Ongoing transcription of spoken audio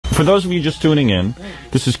For those of you just tuning in,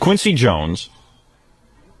 this is Quincy Jones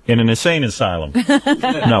in an insane asylum.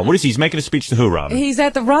 No, what is he? He's making a speech to who, Robin? He's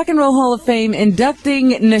at the Rock and Roll Hall of Fame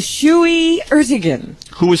inducting Neshui Erdogan.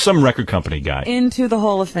 Who is some record company guy. Into the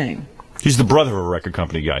Hall of Fame. He's the brother of a record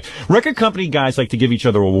company guy. Record company guys like to give each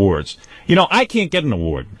other awards. You know, I can't get an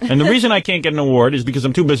award. And the reason I can't get an award is because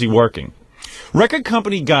I'm too busy working. Record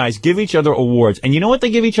company guys give each other awards. And you know what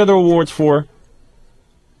they give each other awards for?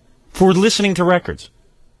 For listening to records.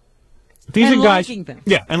 These and are guys, liking them.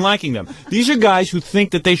 Yeah, and liking them. These are guys who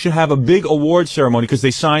think that they should have a big award ceremony because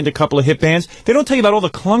they signed a couple of hit bands. They don't tell you about all the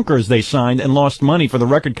clunkers they signed and lost money for the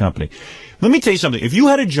record company. Let me tell you something. If you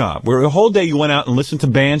had a job where the whole day you went out and listened to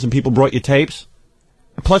bands and people brought you tapes,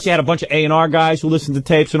 plus you had a bunch of A&R guys who listened to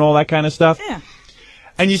tapes and all that kind of stuff, yeah,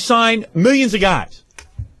 and you signed millions of guys,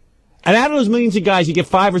 and out of those millions of guys you get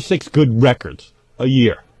 5 or 6 good records a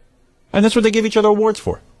year, and that's what they give each other awards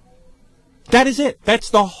for. That is it. That's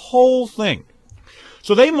the whole thing.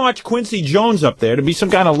 So they march Quincy Jones up there to be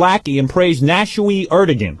some kind of lackey and praise Neshui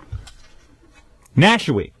Erdogan.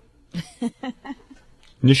 Neshui.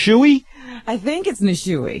 Neshui? I think it's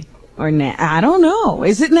Neshui. Or I don't know.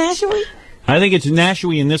 Is it Neshui? I think it's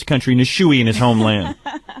Neshui in this country, Neshui in his homeland.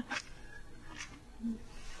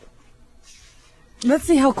 Let's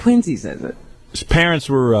see how Quincy says it. His parents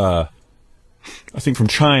were, I think, from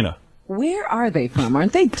China. Where are they from?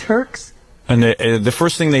 Aren't they Turks? And the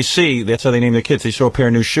first thing they see, that's how they name their kids. They saw a pair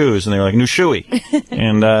of new shoes, and they were like, Neshui.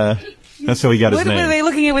 And that's how he got his name. What were they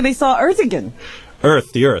looking at when they saw Erdogan?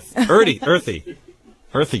 Earth, the Earth. Earthy.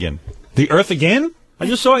 Earthigan. The Earth again? I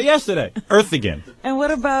just saw it yesterday. Earth again. And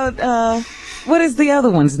what about, what is the other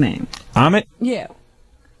one's name? Amit? Yeah.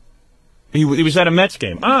 He was at a Mets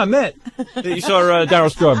game. Ah, Met. You saw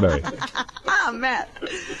Darryl Strawberry. Ah, Matt.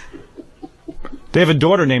 They have a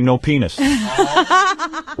daughter named No Penis.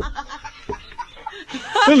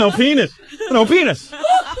 No penis. No penis.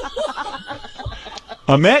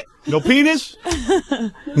 A Met? No penis?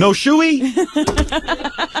 No shoey?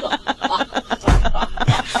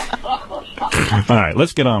 All right,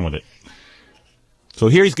 let's get on with it. So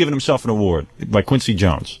here he's giving himself an award by Quincy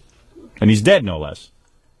Jones. And he's dead, no less.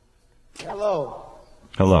 Hello.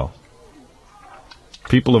 Hello.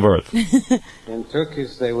 People of Earth. In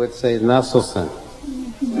Turkish, they would say nasılsın.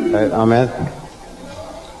 Right, Ahmet?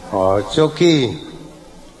 Or Choki.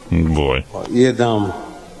 Boy. Or Yedam.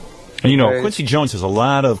 And you know, Quincy Jones has a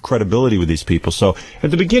lot of credibility with these people. So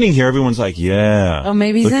at the beginning here, everyone's like, yeah. Oh,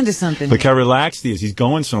 maybe he's into something. Look how relaxed he is. He's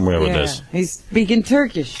going somewhere with this. He's speaking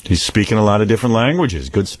Turkish. He's speaking a lot of different languages.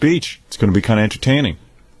 Good speech. It's going to be kind of entertaining.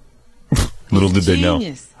 Little did they know.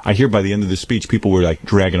 I hear by the end of the speech, people were like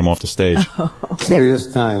dragging him off the stage.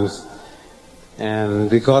 Serious times. And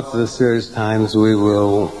because of the serious times, we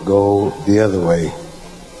will go the other way.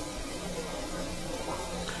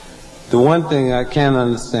 The one thing I can't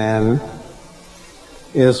understand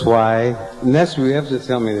is why, Neshui, you have to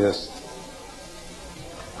tell me this.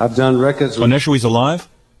 I've done records with... Oh, Neshui's alive?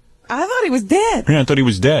 I thought he was dead. Yeah, I thought he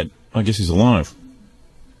was dead. I guess he's alive.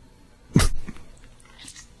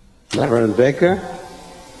 Reverend Baker.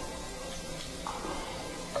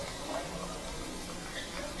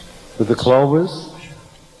 With the Clovers.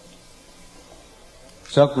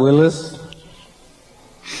 Chuck Willis.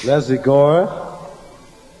 Leslie Gore.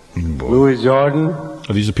 Louis Jordan. Oh,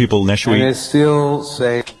 these are people Neshui... And they still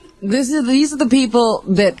say... These are the people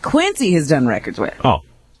that Quincy has done records with. Oh.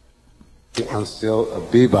 I'm still a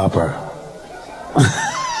bebopper.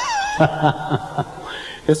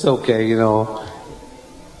 It's okay, you know.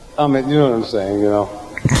 I mean, you know what I'm saying, you know.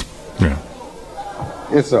 Yeah.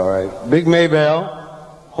 It's all right. Big Maybell,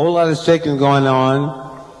 whole lot of shaking going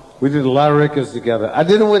on. We did a lot of records together. I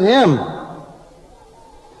did it with him.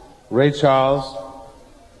 Ray Charles.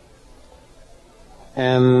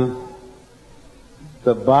 And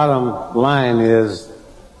the bottom line is,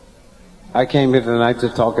 I came here tonight to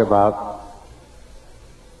talk about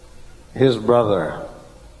his brother,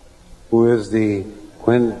 who is the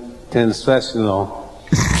quintessential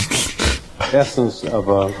essence of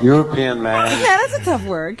a European man. Yeah, that's a tough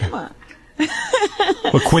word. Come on.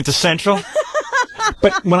 What, quintessential?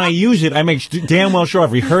 But when I use it, I make damn well sure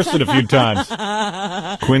I've rehearsed it a few times.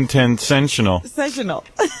 Quintessential. Sessional.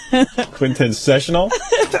 Quintessential?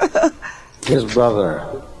 His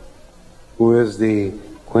brother, who is the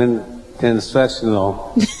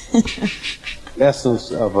quintessential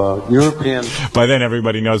essence of a European... By then,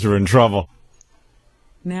 everybody knows we're in trouble.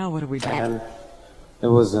 Now what are we doing? And it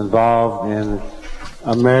was involved in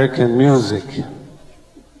American music.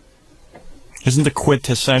 Isn't the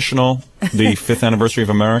quintessential the 5th anniversary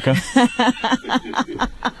of America?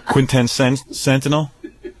 Quintessential?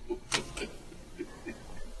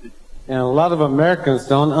 And a lot of Americans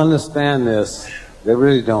don't understand this. They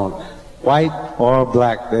really don't. White or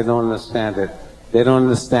black, they don't understand it. They don't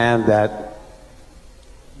understand that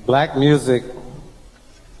black music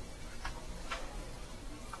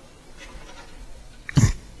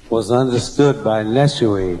was understood by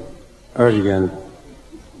Neshui Erdogan.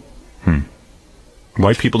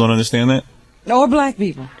 White people don't understand that? Or black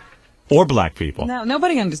people. Or black people. No,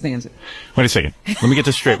 nobody understands it. Wait a second. Let me get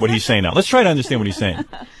this straight, what he's saying now. Let's try to understand what he's saying.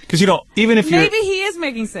 Because, you know, even if you're... Maybe he is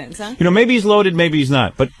making sense, huh? You know, maybe he's loaded, maybe he's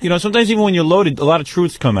not. But, you know, sometimes even when you're loaded, a lot of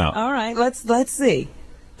truths come out. All right, let's see.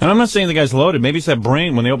 And I'm not saying the guy's loaded. Maybe it's that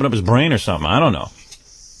brain, when they open up his brain or something. I don't know.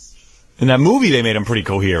 In that movie, they made him pretty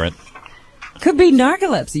coherent. Could be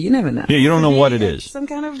narcolepsy. You never know. Yeah, you don't know what it is. Some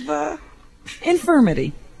kind of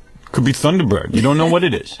infirmity. Could be Thunderbird. You don't know what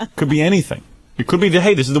it is. Could be anything. It could be,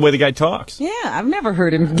 hey, this is the way the guy talks. Yeah, I've never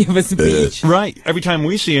heard him give a speech. Right. Every time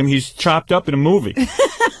we see him, he's chopped up in a movie.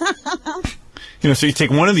 You know, so you take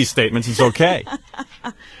one of these statements, it's okay.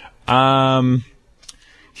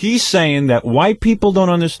 He's saying that white people don't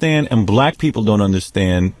understand and black people don't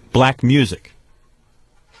understand black music.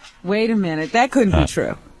 Wait a minute. That couldn't be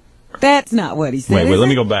true. That's not what he said. Wait, let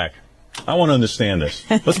me go back. I want to understand this.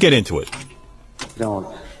 Let's get into it. Don't.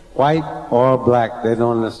 White or black, they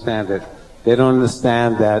don't understand it. They don't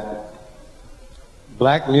understand that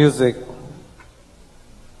black music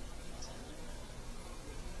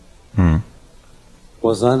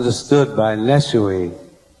was understood by Neshui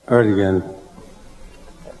Erdogan.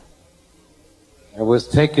 It was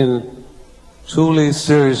taken truly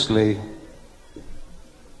seriously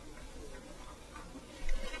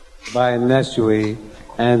by Neshui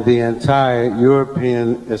and the entire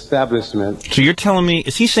European establishment. So you're telling me,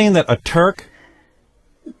 is he saying that a Turk,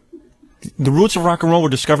 the roots of rock and roll were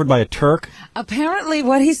discovered by a Turk? Apparently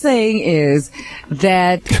what he's saying is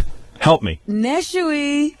that... Help me.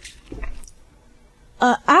 Neshui...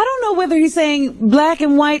 I don't know whether he's saying black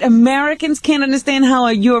and white Americans can't understand how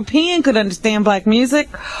a European could understand black music,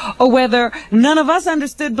 or whether none of us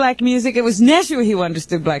understood black music. It was Neshui who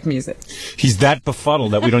understood black music. He's that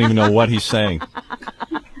befuddled that we don't even know what he's saying.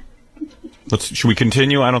 Should we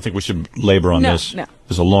continue? I don't think we should labor on this. No.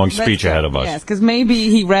 There's a long speech ahead of us. Yes, because maybe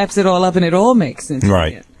he wraps it all up and it all makes sense.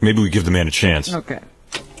 Right. Maybe we give the man a chance. Okay.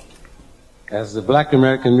 As the black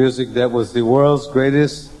American music that was the world's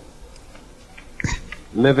greatest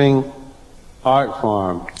living art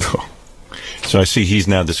form. So I see he's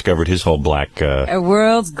now discovered his whole black... A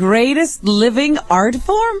world's greatest living art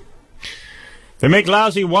form? They make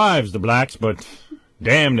lousy wives, the blacks, but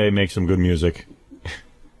damn, they make some good music.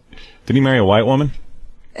 Did he marry a white woman?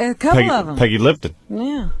 A couple of them. Peggy Lipton.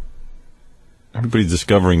 Yeah. Everybody's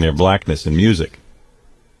discovering their blackness in music.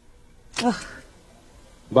 Ugh.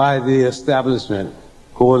 By the establishment,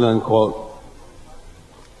 quote unquote.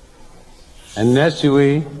 And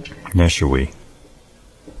Neshui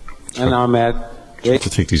and Ahmed. You have to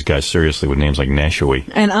take these guys seriously with names like Neshui.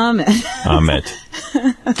 And Ahmed.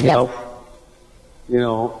 Well, you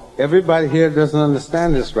know, everybody here doesn't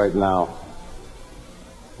understand this right now.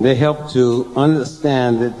 They helped to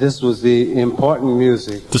understand that this was the important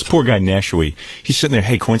music. This poor guy Neshui, he's sitting there,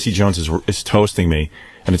 hey, Quincy Jones is toasting me,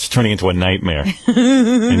 and it's turning into a nightmare.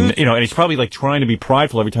 And, you know, and he's probably like trying to be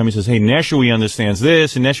prideful every time he says, hey, Neshui understands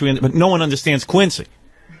this, and but no one understands Quincy.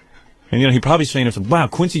 And, you know, he's probably saying, wow,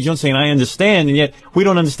 Quincy Jones saying I understand, and yet we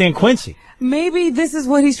don't understand Quincy. Maybe this is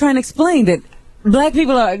what he's trying to explain, that black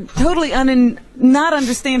people are totally not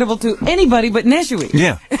understandable to anybody but Neshui.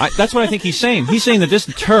 Yeah, that's what I think he's saying. He's saying that this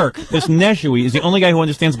Turk, this Neshui, is the only guy who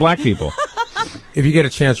understands black people. If you get a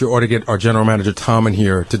chance, you ought to get our general manager, Tom, in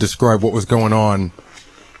here to describe what was going on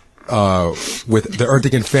with the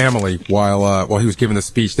Erdogan family while he was giving the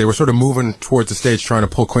speech. They were sort of moving towards the stage trying to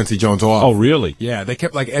pull Quincy Jones off. Oh, really? Yeah, they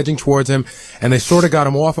kept like edging towards him, and they sort of got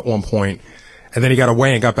him off at one point, and then he got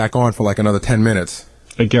away and got back on for like another 10 minutes.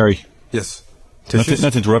 Hey, Gary. Yes. Not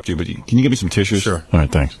to interrupt you, but can you give me some tissues? Sure. All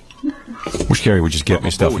right, thanks. Wish Gary would just get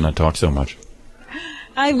me stuff and not talk so much.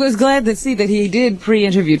 I was glad to see that he did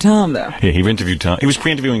pre-interview Tom, though. Yeah, he interviewed Tom. He was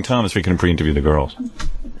pre-interviewing Tom so he couldn't pre-interview the girls.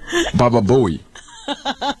 Baba Booey.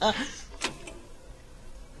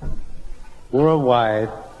 Worldwide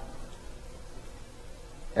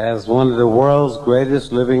as one of the world's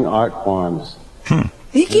greatest living art forms.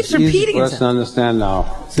 He keeps repeating it. It's easy for us to understand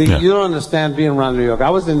now. See, you don't understand being around New York. I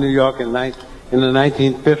was in New York in the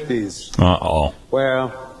 1950s. Uh-oh.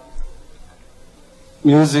 Where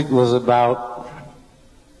music was about...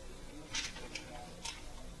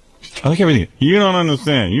 I like everything. You don't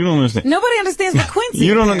understand. You don't understand. Nobody understands but Quincy.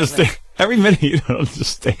 You don't understand. Every minute you don't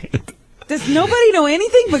understand. Does nobody know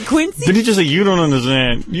anything but Quincy? Did he just say, you don't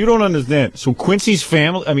understand? You don't understand. So Quincy's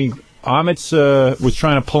family, I mean, Amit's was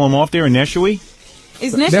trying to pull him off there in Neshui.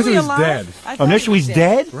 Is Neshui alive? Dead. Oh, Neshui's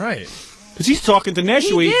dead? Right. Because he's talking to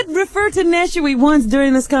Neshui. He did refer to Neshui once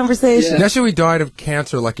during this conversation. Yeah. Neshui died of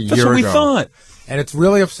cancer like a year ago. That's what we thought. And it's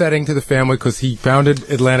really upsetting to the family because he founded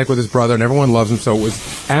Atlantic with his brother, and everyone loves him. So it was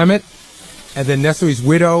Amit, and then Neshui's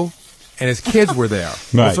widow, and his kids were there.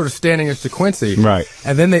 They were sort of standing next to Quincy. Right.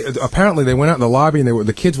 And then they went out in the lobby, and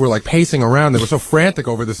the kids were like pacing around. They were so frantic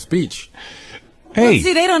over the speech. Hey. Well,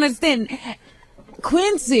 see, they don't understand.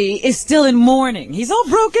 Quincy is still in mourning. He's all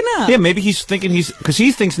broken up. Yeah, maybe he's thinking because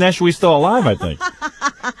he thinks Neshui's still alive, I think.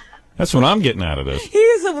 That's what I'm getting out of this.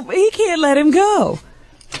 He can't let him go.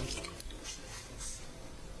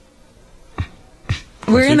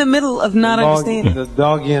 We're in the middle of not understanding. The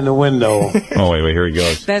doggy in the window. Oh, wait, here he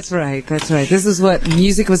goes. That's right. This is what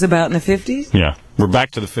music was about in the 50s? Yeah. We're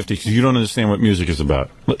back to the 50s because you don't understand what music is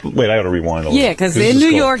about. Wait, I got to rewind a little. Yeah, because in New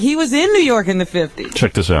York, he was in New York in the 50s.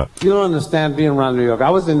 Check this out. You don't understand being around New York. I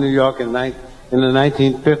was in New York in the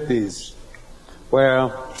 1950s,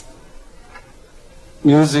 where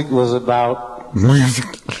music was about... Music.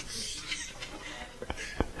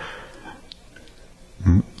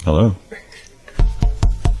 Hello?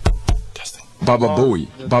 Baba Booey.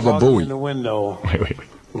 Baba Booey. In the window. Wait.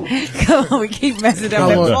 Come on, we keep messing up.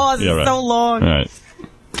 The pause is so long. All right.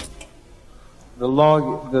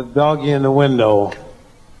 The doggy in the window.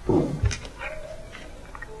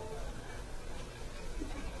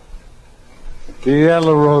 The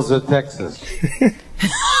Yellow Rose of Texas.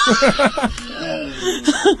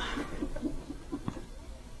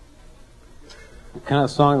 Kind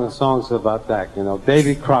of the songs about that, you know.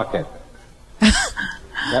 Davy Crockett.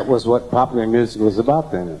 That was what popular music was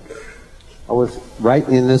about then. I was right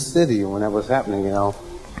in this city when that was happening, you know.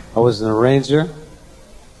 I was an arranger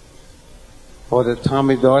for the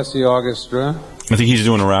Tommy Dorsey Orchestra. I think he's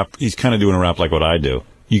doing a rap. He's kind of doing a rap like what I do.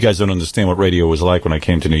 You guys don't understand what radio was like when I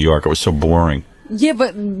came to New York. It was so boring. Yeah,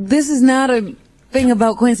 but this is not a thing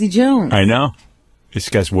about Quincy Jones. I know. This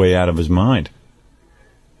guy's way out of his mind.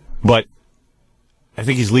 But I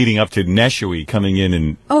think he's leading up to Neshui coming in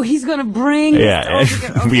and... Oh, he's going to bring... Yeah,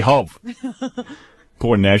 we hope.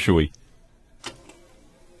 Poor Neshui.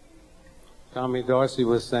 Tommy Dorsey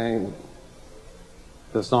was saying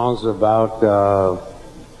the songs are about...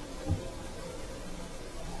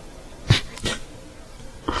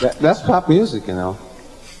 that's pop music, you know.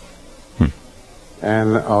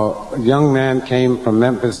 And a young man came from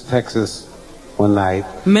Memphis, Texas, one night.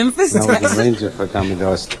 Memphis, Texas? I was Texas? a ranger for Tommy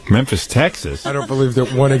Dorsey. Memphis, Texas? I don't believe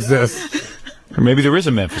that one exists. Or maybe there is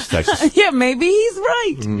a Memphis, Texas. Yeah, maybe he's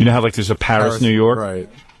right. You know how like there's a Paris, New York? Right.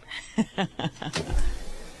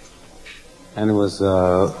 And it was,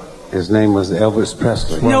 his name was Elvis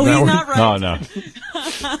Presley. No, he's not right. Oh, no.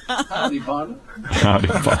 Howdy, partner. Howdy,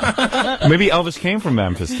 partner. Maybe Elvis came from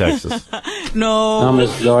Memphis, Texas. No.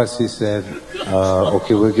 Thomas Dorsey said,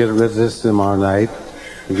 okay, we'll get rid of this tomorrow night.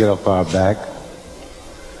 We get off our back.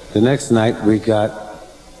 The next night, we got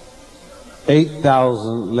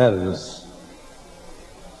 8,000 letters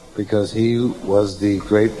because he was the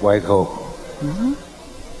great white hope.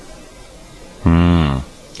 The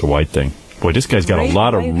white thing. Boy, this guy's got a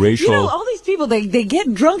lot of racial... You know, all these people, they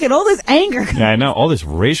get drunk and all this anger. Yeah, I know. All this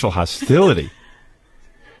racial hostility.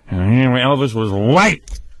 Elvis was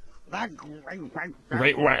white.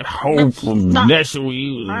 Great white hope from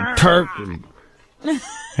Neshui, Turk.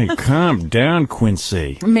 Hey, calm down,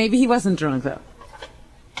 Quincy. Maybe he wasn't drunk, though.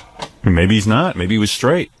 Maybe he's not. Maybe he was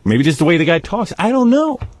straight. Maybe just the way the guy talks. I don't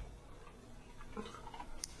know.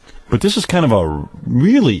 But this is kind of a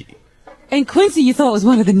really... And Quincy, you thought was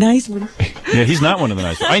one of the nice ones. Yeah, he's not one of the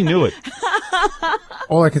nice ones. I knew it.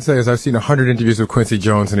 All I can say is I've seen 100 interviews with Quincy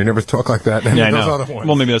Jones, and he never talked like that. Yeah, I those know. other ones.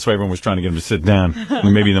 Well, maybe that's why everyone was trying to get him to sit down.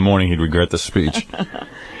 And maybe in the morning he'd regret the speech.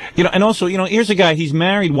 You know, and also, you know, here's a guy, he's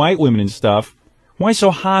married white women and stuff. Why so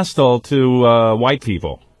hostile to white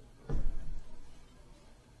people?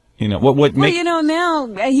 You know, what Well, make... you know, now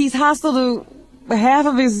he's hostile to half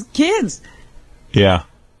of his kids. Yeah.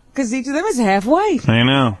 Because each of them is half white. I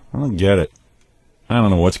know. I don't get it. I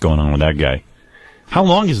don't know what's going on with that guy. How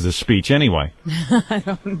long is this speech anyway? I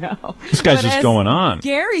don't know. This guy's just going on.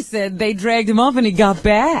 Gary said they dragged him off and he got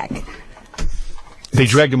back. They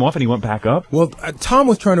dragged him off and he went back up? Well, Tom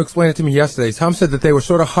was trying to explain it to me yesterday. Tom said that they were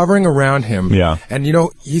sort of hovering around him. Yeah. And, you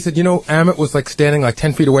know, he said, you know, Amit was like standing like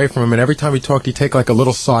 10 feet away from him, and every time he talked, he'd take like a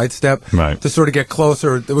little sidestep to sort of get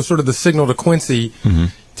closer. It was sort of the signal to Quincy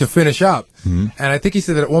to finish up. And I think he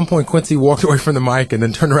said that at one point Quincy walked away from the mic and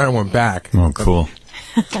then turned around and went back. Oh, cool.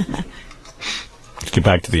 Let's get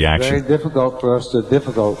back to the action. Very difficult for us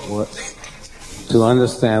to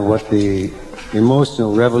understand what the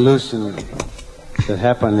emotional revolution that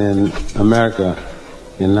happened in America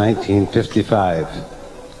in 1955.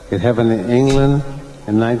 It happened in England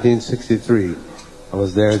in 1963. I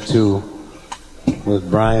was there too with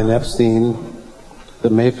Brian Epstein, the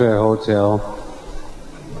Mayfair Hotel,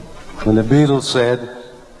 when the Beatles said,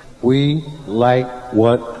 "We like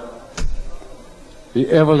what the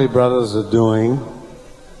Everly Brothers are doing,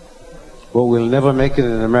 but we'll never make it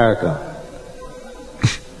in America."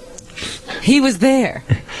 He was there.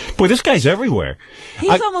 Boy, this guy's everywhere.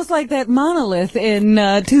 He's almost like that monolith in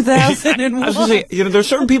 2001. I was going to say, you know, there's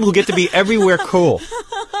certain people who get to be everywhere cool.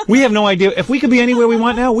 We have no idea. If we could be anywhere we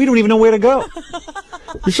want now, we don't even know where to go.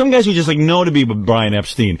 There's some guys who just like know to be with Brian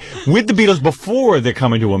Epstein, with the Beatles before they're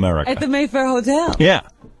coming to America. At the Mayfair Hotel. Yeah.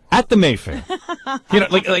 At the Mayfair. You know,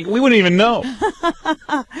 like we wouldn't even know.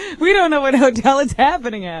 We don't know what hotel it's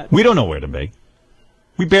happening at. We don't know where to be.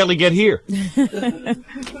 We barely get here.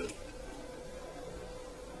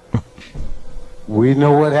 We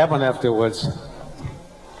know what happened afterwards.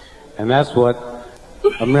 And that's what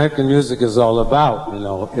American music is all about, you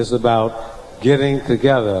know. It's about getting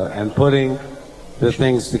together and putting the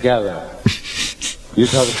things together.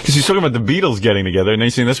 Because he's talking about the Beatles getting together, and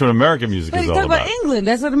he's saying that's what American music is all about. He's talking about England.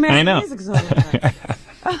 That's what American music is all about.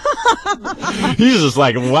 He's just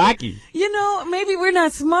like wacky. You know, maybe we're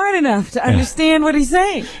not smart enough to understand what he's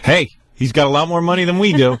saying. Hey, he's got a lot more money than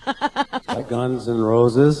we do. Like Guns N'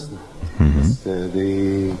 Roses,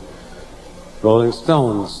 the Rolling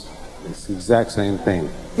Stones, it's the exact same thing.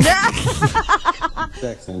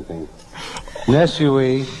 Exact same thing.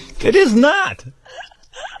 Neshui. It is not.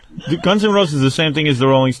 The Guns N' Roses is the same thing as the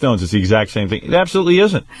Rolling Stones. It's the exact same thing. It absolutely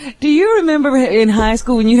isn't. Do you remember in high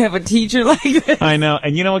school when you have a teacher like this? I know.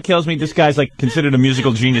 And you know what kills me? This guy's like considered a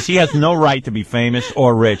musical genius. He has no right to be famous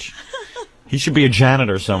or rich. He should be a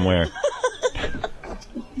janitor somewhere.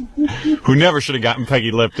 Who never should have gotten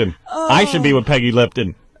Peggy Lipton. Oh. I should be with Peggy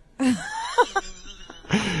Lipton.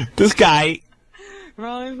 This guy.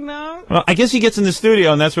 Rolling Stones? Well, I guess he gets in the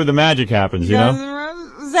studio and that's where the magic happens, you know? Guns N'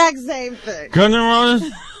 Roses, exact same thing. Guns N'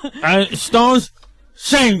 Roses, Stones,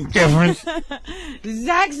 same difference.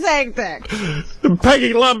 Exact same thing.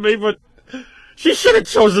 Peggy loved me, but she should have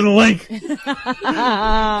chosen Link.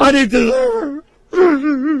 I didn't deserve her.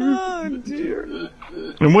 Oh, dear.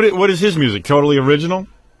 And what is his music? Totally original?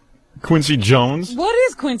 Quincy Jones? What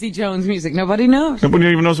is Quincy Jones' music? Nobody knows. Nobody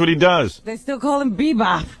even knows what he does. They still call him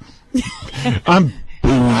Bebop. I'm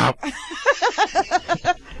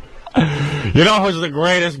You know who's the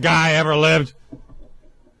greatest guy ever lived?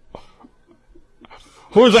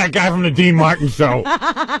 Who's that guy from the Dean Martin show?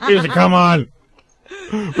 He used to come on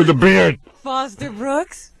with the beard. Foster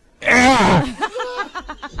Brooks? Yeah.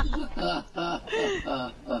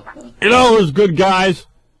 You know who's good guys?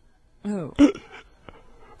 Who?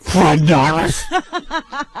 Fred Norris.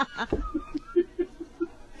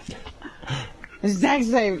 Exact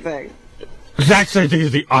same thing. Exact same thing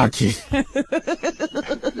as the Archies.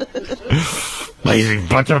 Lazy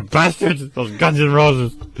bunch of bastards. Those Guns N'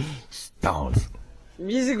 Roses. Stones.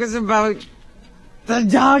 Music was about the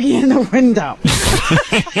doggy in the window.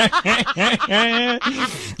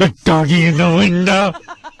 The doggy in the window.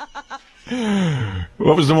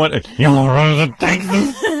 What was the one? Yellow Rose of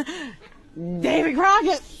Texas. Davy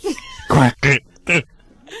Crockett. Crockett.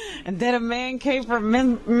 And then a man came from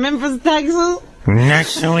Memphis, Texas.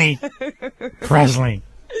 Neshui Presley.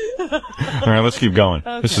 All right, let's keep going.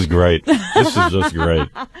 Okay. This is great. This is just great.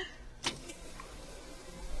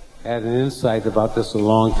 Had an insight about this a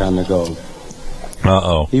long time ago.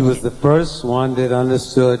 Uh-oh. He was the first one that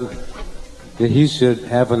understood that he should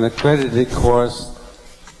have an accredited course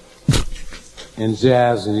in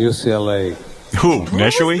jazz in UCLA. Who?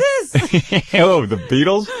 Neshui? Oh, the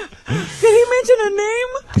Beatles? Did he mention a name?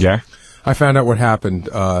 Yeah. I found out what happened.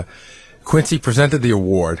 Quincy presented the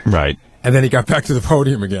award. Right. And then he got back to the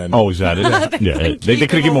podium again. Oh, is that it? Yeah. They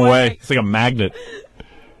could have given him away. It's like a magnet.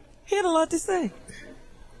 He had a lot to say.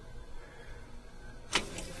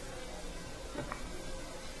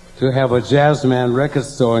 To have a Jazzman record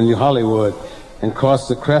store in New Hollywood and cross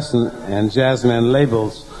the Crescent and Jazzman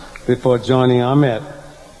labels before joining Ahmet.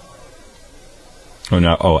 Oh,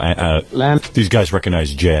 no. Oh, these guys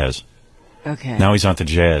recognize jazz. Okay. Now he's onto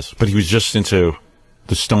jazz. But he was just into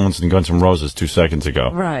the Stones and Guns N' Roses 2 seconds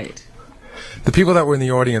ago. Right. The people that were in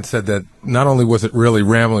the audience said that not only was it really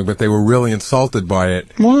rambling, but they were really insulted by it.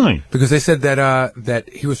 Why? Because they said that that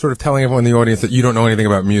he was sort of telling everyone in the audience that you don't know anything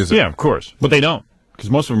about music. Yeah, of course. But they don't. Because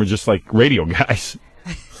most of them are just like radio guys.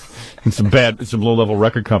 And some low-level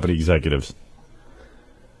record company executives.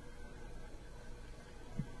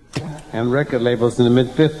 And record labels in the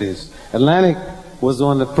mid-50s. Atlantic was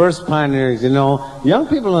one of the first pioneers. You know, young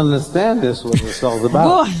people understand this, what it's all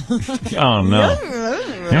about. Oh, no.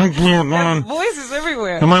 Voices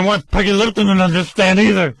everywhere. And my wife, Peggy Lipton, didn't understand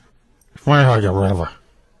either. Where are you, River?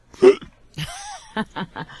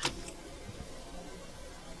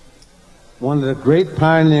 One of the great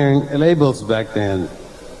pioneering labels back then,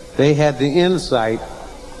 they had the insight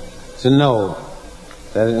to know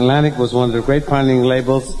that Atlantic was one of the great pioneering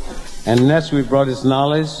labels, and Neshui brought his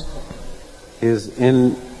knowledge, his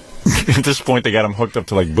in... At this point, they got him hooked up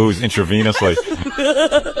to, like, booze intravenously.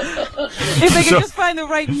 If they could just find the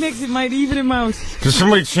right mix, it might even him out. Did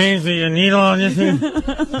somebody change the needle on this thing?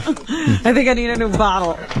 I think I need a new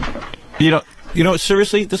bottle. You know,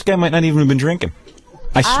 seriously, this guy might not even have been drinking.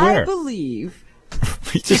 I swear. I believe.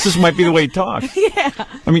 This might be the way he talks. Yeah.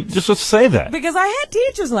 I mean, just let's say that. Because I had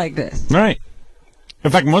teachers like this. Right.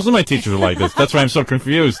 In fact, most of my teachers are like this. That's why I'm so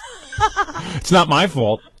confused. It's not my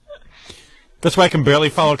fault. That's why I can barely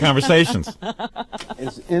follow conversations.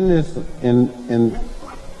 It's in this, in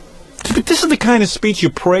This is the kind of speech you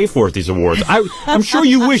pray for at these awards. I'm sure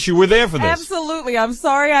you wish you were there for this. Absolutely. I'm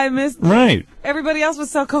sorry I missed. Right. Everybody else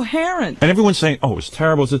was so coherent. And everyone's saying, oh, it was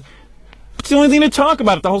terrible. It's the only thing to talk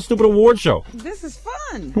about at the whole stupid award show. This is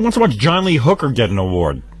fun. Who wants to watch John Lee Hooker get an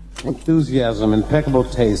award? enthusiasm, impeccable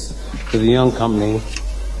taste to the young company,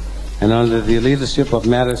 and under the leadership of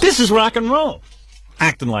Madison. This is rock and roll.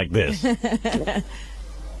 Acting like this.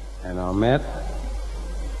 And Ahmet,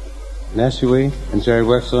 Neshui, and Jerry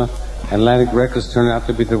Wexler, Atlantic Records turned out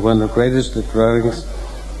to be one of the greatest recordings.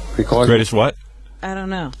 Greatest what? I don't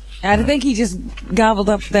know. I think he just gobbled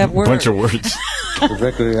up that word. Bunch of words. The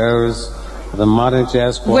record errors of the modern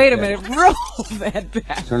jazz quartet. Wait a minute. Roll that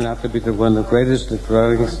back. Turned out to be one of the greatest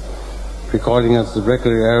recordings of the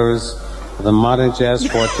record errors of the modern jazz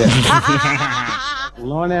quartet.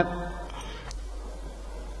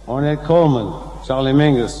 Ornette Coleman, Charlie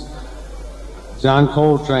Mingus, John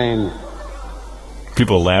Coltrane.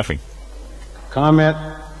 People are laughing. Ahmet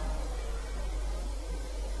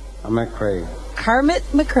Craig. Kermit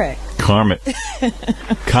McCrae.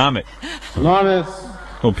 Comet. Lawrence.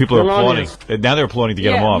 Oh, people are applauding. Now they're applauding to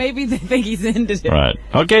get him off. Maybe they think he's into it. Right.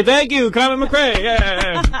 Okay, thank you, Comet McCrae.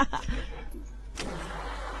 Yeah.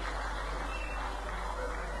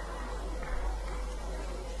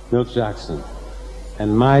 Milt Jackson.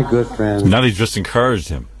 And my good friend. Now they just encouraged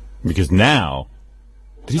him. Because now...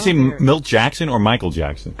 Did he say Milt Jackson or Michael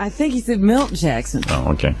Jackson? I think he said Milt Jackson.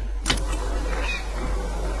 Oh, okay.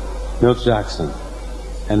 Milt Jackson.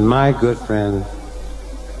 And my good friend,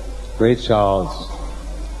 Ray Charles.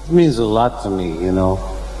 It means a lot to me, you know,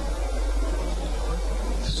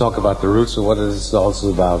 to talk about the roots of what it is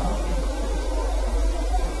also about.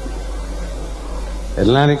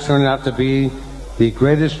 Atlantic turned out to be the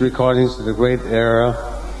greatest recordings of the great era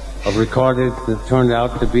of recorded that turned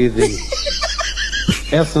out to be the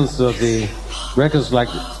essence of the records like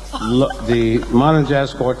the Modern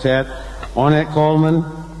Jazz Quartet, Ornette Coleman.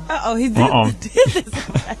 Uh-oh, he did this.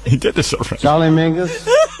 He did this already. Charlie Mingus.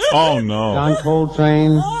 Oh, no. John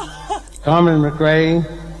Coltrane. Carmen McRae.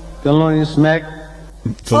 Thelonious Mack.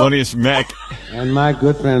 Thelonious Mack. And my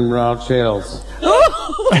good friend, Ralph Charles. Oh,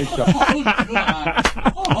 God.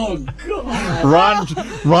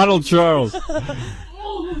 Ronald Charles.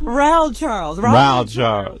 Raul Charles. Raul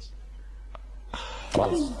Charles.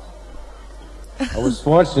 I was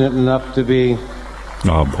fortunate enough to be...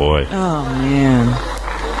 Oh, boy. Oh, man.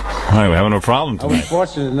 All right, we're having a problem I was tonight.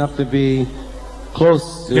 fortunate enough to be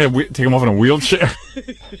close to... Yeah, take him off in a wheelchair.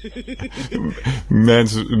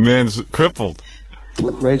 man's crippled.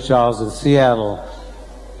 with Ray Charles in Seattle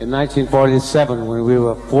in 1947 when we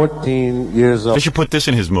were 14 years old. They should put this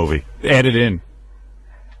in his movie. Add it in.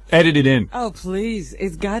 Edit it in. Oh, please.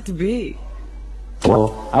 It's got to be.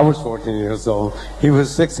 Well, I was 14 years old. He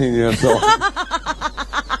was 16 years old.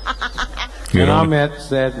 And Ahmet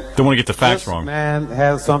said, don't want to get the facts this wrong. Man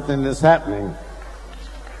has something that's happening.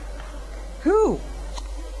 Who?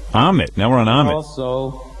 Ahmet. Now we're on Ahmet.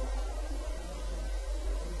 Also,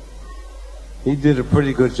 he did a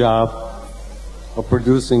pretty good job of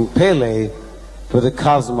producing Pele for the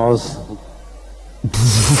Cosmos.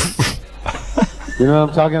 You know what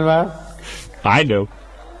I'm talking about? I do.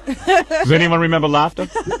 Does anyone remember Laughter?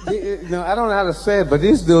 No, I don't know how to say it, but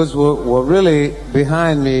these dudes were really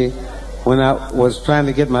behind me when I was trying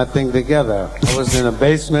to get my thing together. I was in a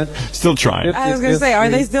basement. Still trying. I was going to say, are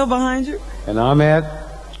they still behind you? And Ahmed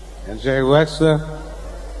and Jerry Wexler,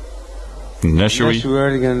 Neshui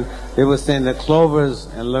Erdogan, they were saying that Clovers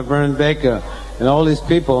and Laverne Baker and all these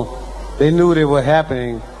people, they knew they were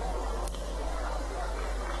happening.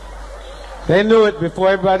 They knew it before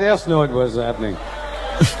everybody else knew it was happening.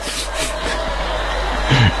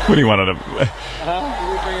 What do you want to?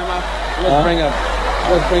 Let's bring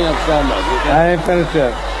up Selma. I ain't finished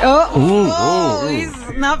yet. Oh, he's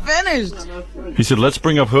not finished. He said, let's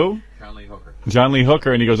bring up who? John Lee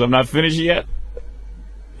Hooker. And he goes, I'm not finished yet.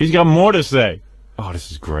 He's got more to say. Oh,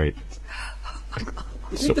 this is great.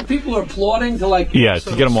 You think the people are applauding to like... Yeah,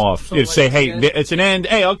 to get them off. Yeah, say, hey, it's an end.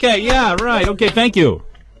 Hey, okay, yeah, right. Okay, thank you.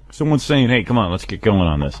 Someone's saying, hey, come on, let's get going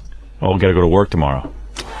on this. Oh, we got to go to work tomorrow.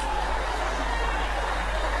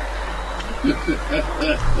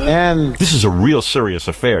 And this is a real serious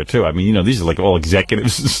affair, too. I mean, you know, these are like all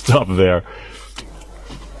executives and stuff there.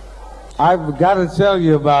 I've got to tell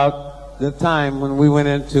you about the time when we went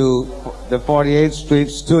into the 48th Street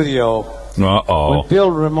studio. Uh-oh. When Phil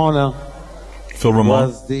Ramona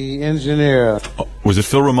was the engineer. Oh, was it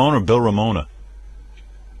Phil Ramona or Bill Ramona?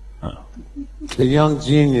 Oh. The young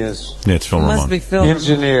genius. Yeah, it's Phil Ramona. Must be Phil.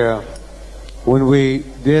 Engineer. When we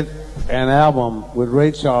did an album with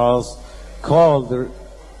Ray Charles called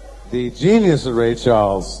the Genius of Ray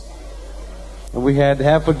Charles. And we had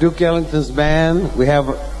half of Duke Ellington's band. We have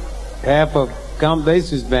half of Count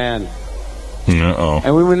Basie's band. Uh-oh.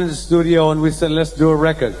 And we went in the studio and we said, let's do a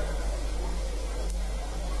record.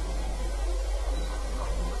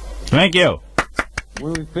 Thank you.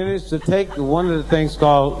 When we finished the take, one of the things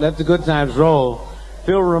called Let the Good Times Roll,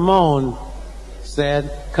 Phil Ramone said,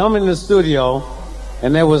 come in the studio.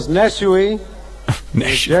 And there was Neshui,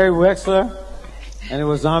 Jerry Wexler, and it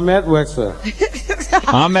was Ahmet Wexler.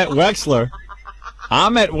 Ahmet Wexler?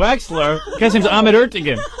 Ahmet Wexler? The guy's name's Ahmet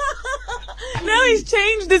Erdogan. Now he's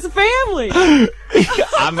changed his family.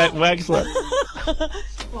 Ahmet Wexler.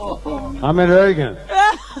 Ahmet Erdogan.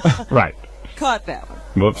 Right. Caught that one.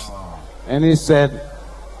 Whoops. And he said...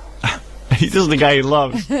 This is the guy he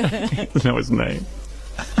loves. He doesn't know his name.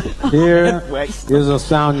 Here's a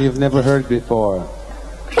sound you've never heard before.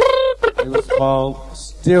 It was called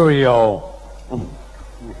stereo. All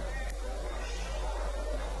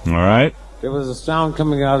right. There was a sound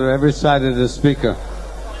coming out of every side of the speaker.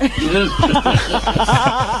 It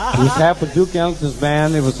was half of Duke Ellington's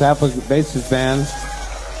band. It was half of Basie's band.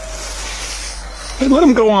 Hey, let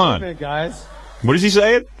him go on. Wait a minute, guys. What is he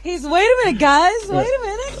saying? Wait a minute, guys. Wait a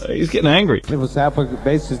minute. He's getting angry. It was half of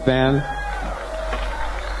Basie's band.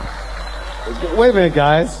 Wait a minute,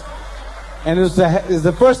 guys. And it was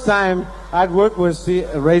the first time I'd worked with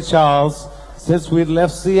Ray Charles since we'd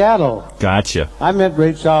left Seattle. Gotcha. I met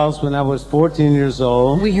Ray Charles when I was 14 years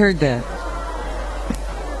old. We heard that.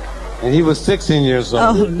 And he was 16 years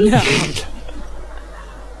old. Oh, no.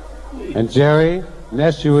 And Jerry,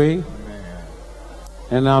 Neshui,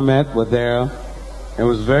 and Ahmet were there. It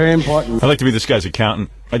was very important. I'd like to be this guy's accountant.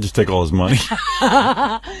 I just take all his money.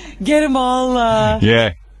 Get him all...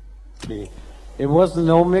 Yeah. It wasn't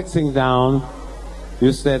no mixing down.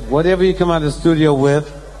 You said, whatever you come out of the studio with,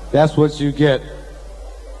 that's what you get.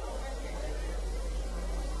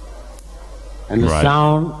 And the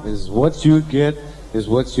sound is what you get, is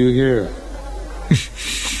what you hear.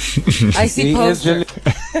 I see poster.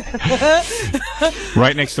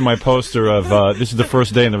 Right next to my poster of, this is the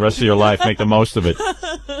first day in the rest of your life, make the most of it.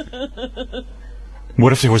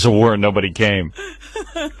 What if there was a war and nobody came?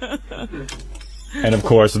 And of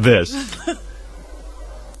course, this.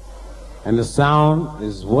 And the sound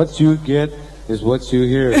is what you get, is what you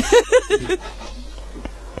hear.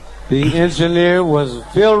 The engineer was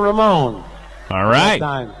Phil Ramone. All right.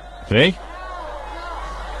 See?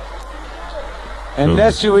 And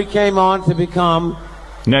Neshui came on to become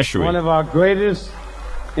Neshui, one of our greatest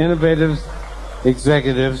innovative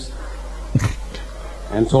executives.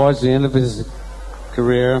 And towards the end of his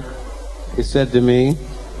career, he said to me,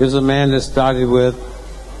 here's a man that started with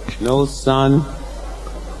no sun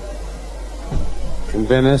in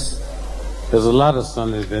Venice. There's a lot of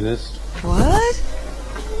sun in Venice. What?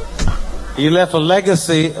 He left a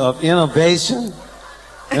legacy of innovation.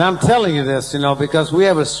 And I'm telling you this, because we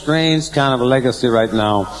have a strange kind of a legacy right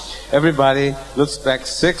now. Everybody looks back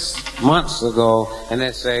 6 months ago and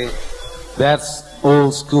they say, that's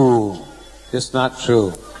old school. It's not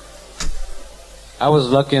true. I was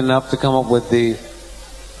lucky enough to come up with the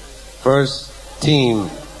first team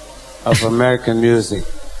of American music.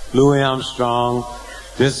 Louis Armstrong,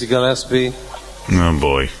 Dizzy Gillespie. Oh,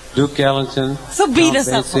 boy. Duke Ellington. So beat us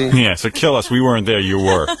up. Yeah, so kill us. We weren't there. You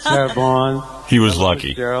were. Sarah Vaughan. He was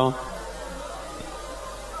lucky. Gerald.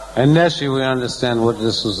 And Neshui, we understand what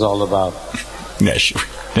this was all about.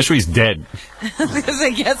 Neshui's dead. I was gonna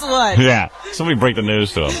say, guess what? Yeah. Somebody break the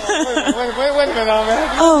news to him. Wait a minute, man.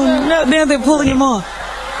 Oh, no. Now they're pulling him off.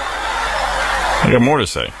 I got more to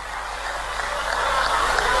say.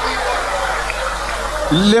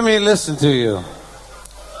 Let me listen to you.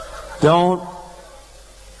 Don't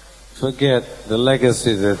forget the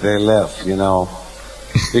legacy that they left, you know,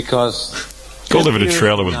 because... Go live in a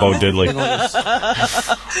trailer with Bo Diddley.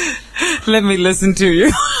 Let me listen to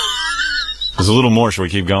you. There's a little more. Should we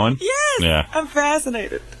keep going? Yes. Yeah. I'm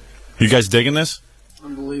fascinated. You guys digging this?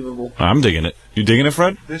 Unbelievable. I'm digging it. You digging it,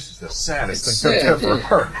 Fred? This is the saddest thing I've ever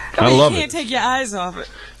heard. I love You it. can't take your eyes off it.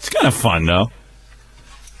 It's kind of fun, though.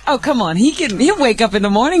 Oh, come on. He'll wake up in the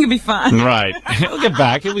morning and be fine. Right. He'll get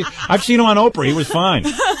back. I've seen him on Oprah. He was fine.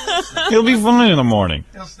 He'll be fine in the morning.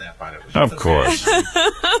 He'll snap on it. Of course.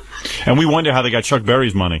 And we wonder how they got Chuck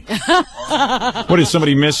Berry's money. What, did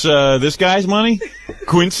somebody miss this guy's money?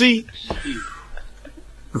 Quincy?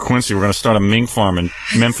 Quincy, we're going to start a mink farm in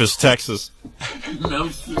Memphis, Texas.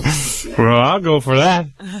 Well, I'll go for that.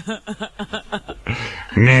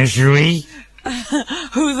 Neshui?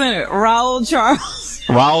 Who's in it? Raoul Charles.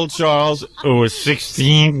 Raoul Charles, who was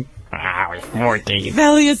 16. I was 14.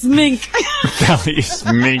 Thelius Mink. Thelius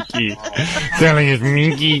Minky. Thelius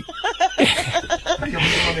Minky.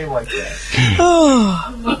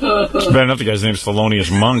 It's bad enough the guy's name's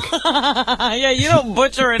Thelonious Monk. Yeah, you don't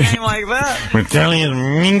butcher a name like that. With Thelius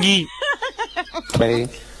Minky. Okay,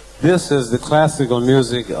 this is the classical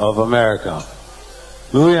music of America.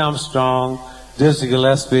 Louis Armstrong, Dizzy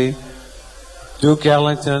Gillespie, Duke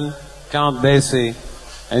Ellington, Count Basie,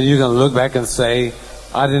 and you can look back and say,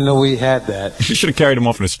 I didn't know we had that. You should have carried him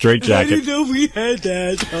off in a straitjacket. I didn't know we had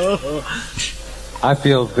that. I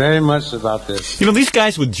feel very much about this. You know, these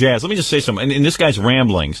guys with jazz, let me just say something, in this guy's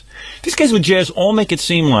ramblings, these guys with jazz all make it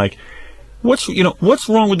seem like, what's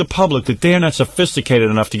wrong with the public that they're not sophisticated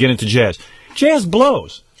enough to get into jazz? Jazz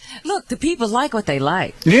blows. Look, the people like what they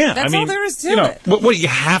like. Yeah, That's all there is to it. What, you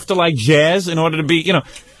have to like jazz in order to be,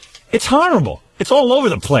 it's horrible. It's all over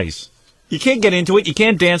the place. You can't get into it. You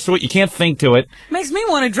can't dance to it. You can't think to it. Makes me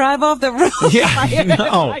want to drive off the road. Yeah, I know.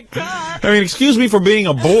 Oh my God. I mean, excuse me for being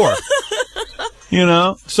a bore.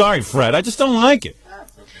 Sorry, Fred. I just don't like it.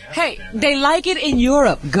 Hey, they like it in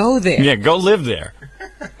Europe. Go there. Yeah, go live there.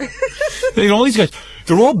 All these guys,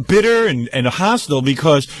 they're all bitter and hostile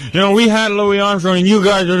because, we had Louis Armstrong and you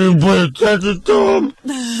guys didn't pay attention to him.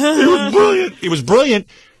 He was brilliant. He was brilliant.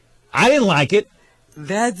 I didn't like it.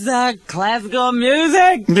 That's classical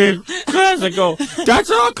music. Classical. That's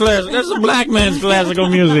all classical. That's a black man's classical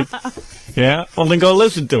music. Yeah? Well, then go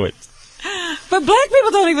listen to it. But black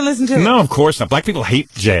people don't even listen to it. No, of course not. Black people hate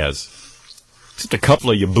jazz. Just a couple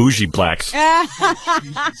of you bougie blacks.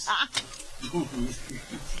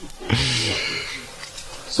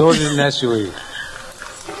 So did Neshui.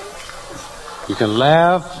 You can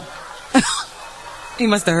laugh. He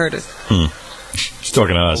must have heard us. He's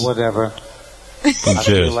talking to us. Whatever. I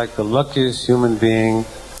feel like the luckiest human being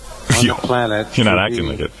on the planet. You're not acting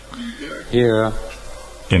like it. Here.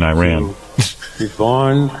 In Iran. Be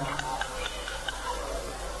born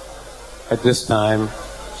at this time.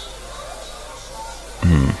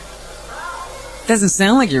 Doesn't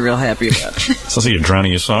sound like you're real happy about it. Sounds like you're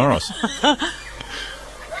drowning your sorrows.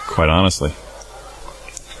 Quite honestly.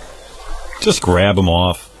 Just grab him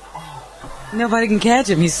off. Nobody can catch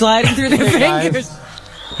him. He's sliding through their fingers.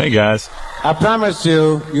 Hey, guys. I promise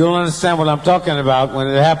you'll understand what I'm talking about when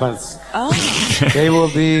it happens. Oh. They will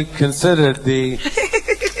be considered the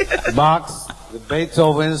Bachs, the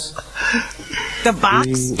Beethovens. The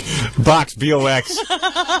box? Box, B-O-X.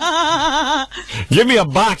 Give me a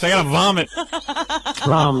box. I gotta vomit.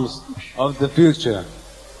 Drums of the future,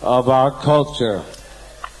 of our culture.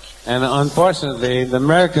 And unfortunately, the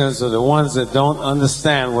Americans are the ones that don't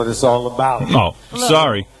understand what it's all about. Oh,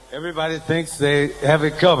 sorry. Everybody thinks they have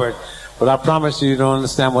it covered, but I promise you don't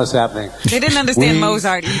understand what's happening. They didn't understand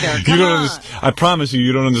Mozart either. Come on. I promise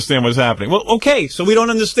you don't understand what's happening. Well, okay, so we don't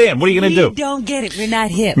understand. What are you going to do? We don't get it. We're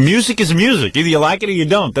not hip. Music is music. Either you like it or you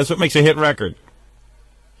don't. That's what makes a hit record.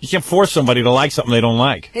 You can't force somebody to like something they don't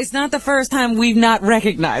like. It's not the first time we've not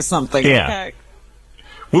recognized something. Yeah. Okay?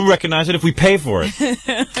 We'll recognize it if we pay for it.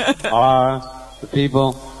 Are the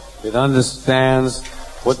people that understands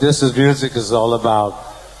what this is music is all about.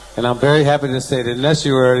 And I'm very happy to say that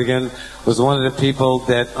Neshui Erdogan was one of the people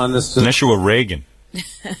that understood Neshui Erdogan.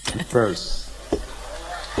 first.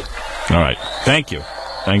 All right. Thank you.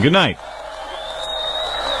 And good night.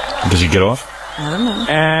 Does he get off? I don't know.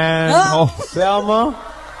 And Selma.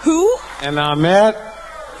 Who? And Ahmed.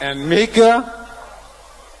 And Mika.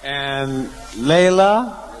 And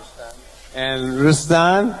Layla. And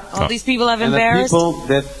Rustan. All these people I've and embarrassed? the people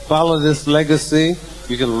that follow this legacy.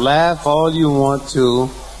 You can laugh all you want to.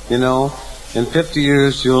 In 50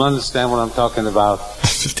 years, you'll understand what I'm talking about.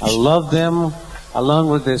 I love them. I love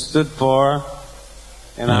what they stood for.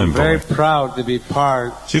 And I'm very proud to be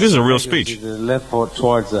part. See, this is a real speech. That left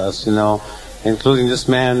towards us, including this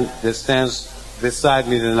man that stands beside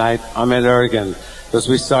me tonight, Ahmed Erdogan, because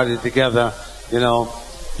we started together. You know,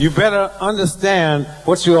 you better understand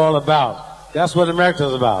what you're all about. That's what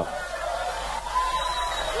America's about.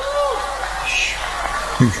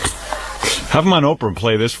 Have him on Oprah and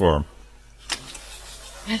play this for him.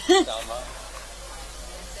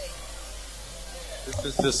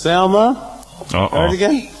 This is Selma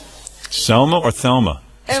Erdogan. Selma or Thelma?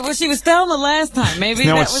 Well, she was Thelma last time. Maybe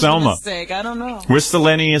No, that it's was Selma. a mistake. I don't know. Where's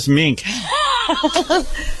Thelenius Mink?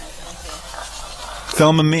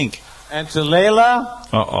 Thelma Mink. And to Layla.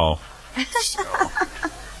 Uh-oh.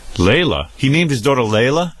 Layla? He named his daughter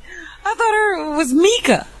Layla? I thought it was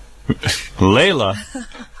Mika. Layla?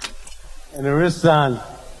 And Aristan.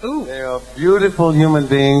 Ooh. They are beautiful human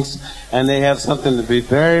beings, and they have something to be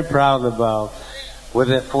very proud about with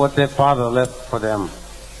it, for what their father left for them.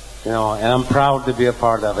 You know, and I'm proud to be a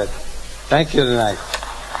part of it. Thank you tonight.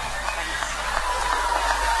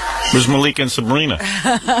 Where's Malika and Sabrina?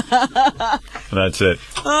 That's it.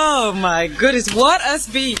 Oh, my goodness. What a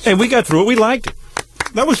speech. Hey, we got through it. We liked it.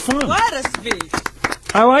 That was fun. What a speech.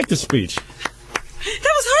 I liked the speech.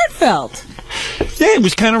 That was heartfelt. Yeah, it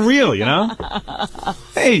was kind of real, you know?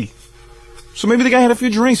 Hey, so maybe the guy had a few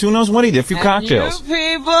drinks. Who knows what he did? A few cocktails. You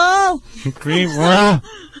people.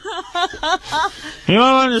 You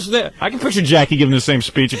don't understand. I can picture Jackie giving the same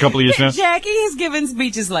speech a couple of years now. Jackie has given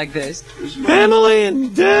speeches like this. Emily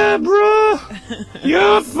and Deborah,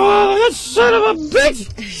 your father, that son of a bitch.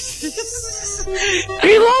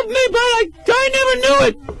 He loved me, but I never knew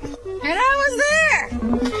it. And I was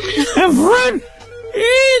there. And Fred, he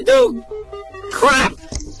didn't do crap.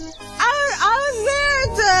 I was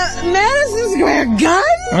there at Madison Square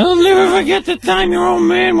Garden. I'll never forget the time your old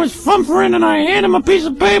man was fumpering and I handed him a piece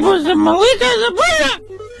of paper and said, Malika Sabrina.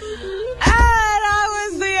 And I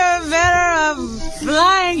was the inventor of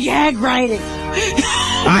flying gag writing.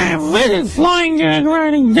 I invented flying gag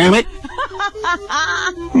writing, damn it.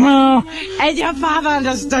 Well, And your father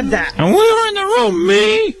understood that. and we were in the room,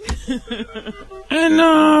 me and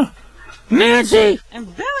Nancy.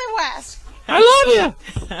 And Billy West. I love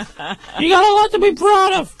you. You got a lot to be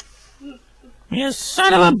proud of. You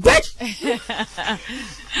son of a bitch.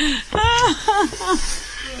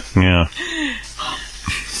 Yeah.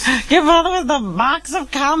 Your father was the box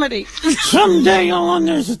of comedy. Someday you'll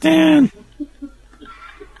understand.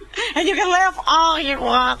 And you can laugh all you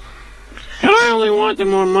want. And I only wanted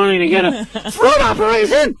more money to get a throat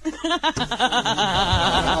operation.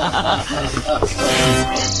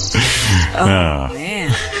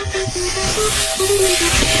 Man.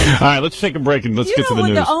 All right, let's take a break and let's get to the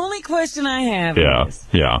news. The only question I have is,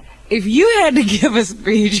 Yeah. if you had to give a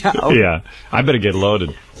speech out, Yeah. I better get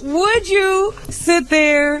loaded. would you sit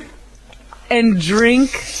there and drink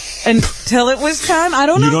until it was time? I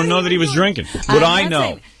don't know. You don't know that he was drinking. What I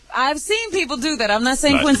know. I've seen people do that. I'm not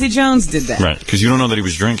saying Right. Quincy Jones did that. Right, because you don't know that he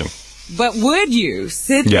was drinking. But would you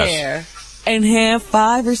sit Yes. there and have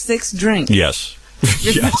 5 or 6 drinks? Yes.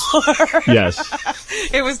 Before Yes.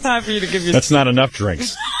 it was time for you to give your That's not enough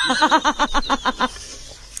drinks.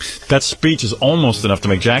 That speech is almost enough to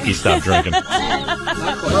make Jackie stop drinking. Not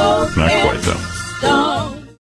quite, though.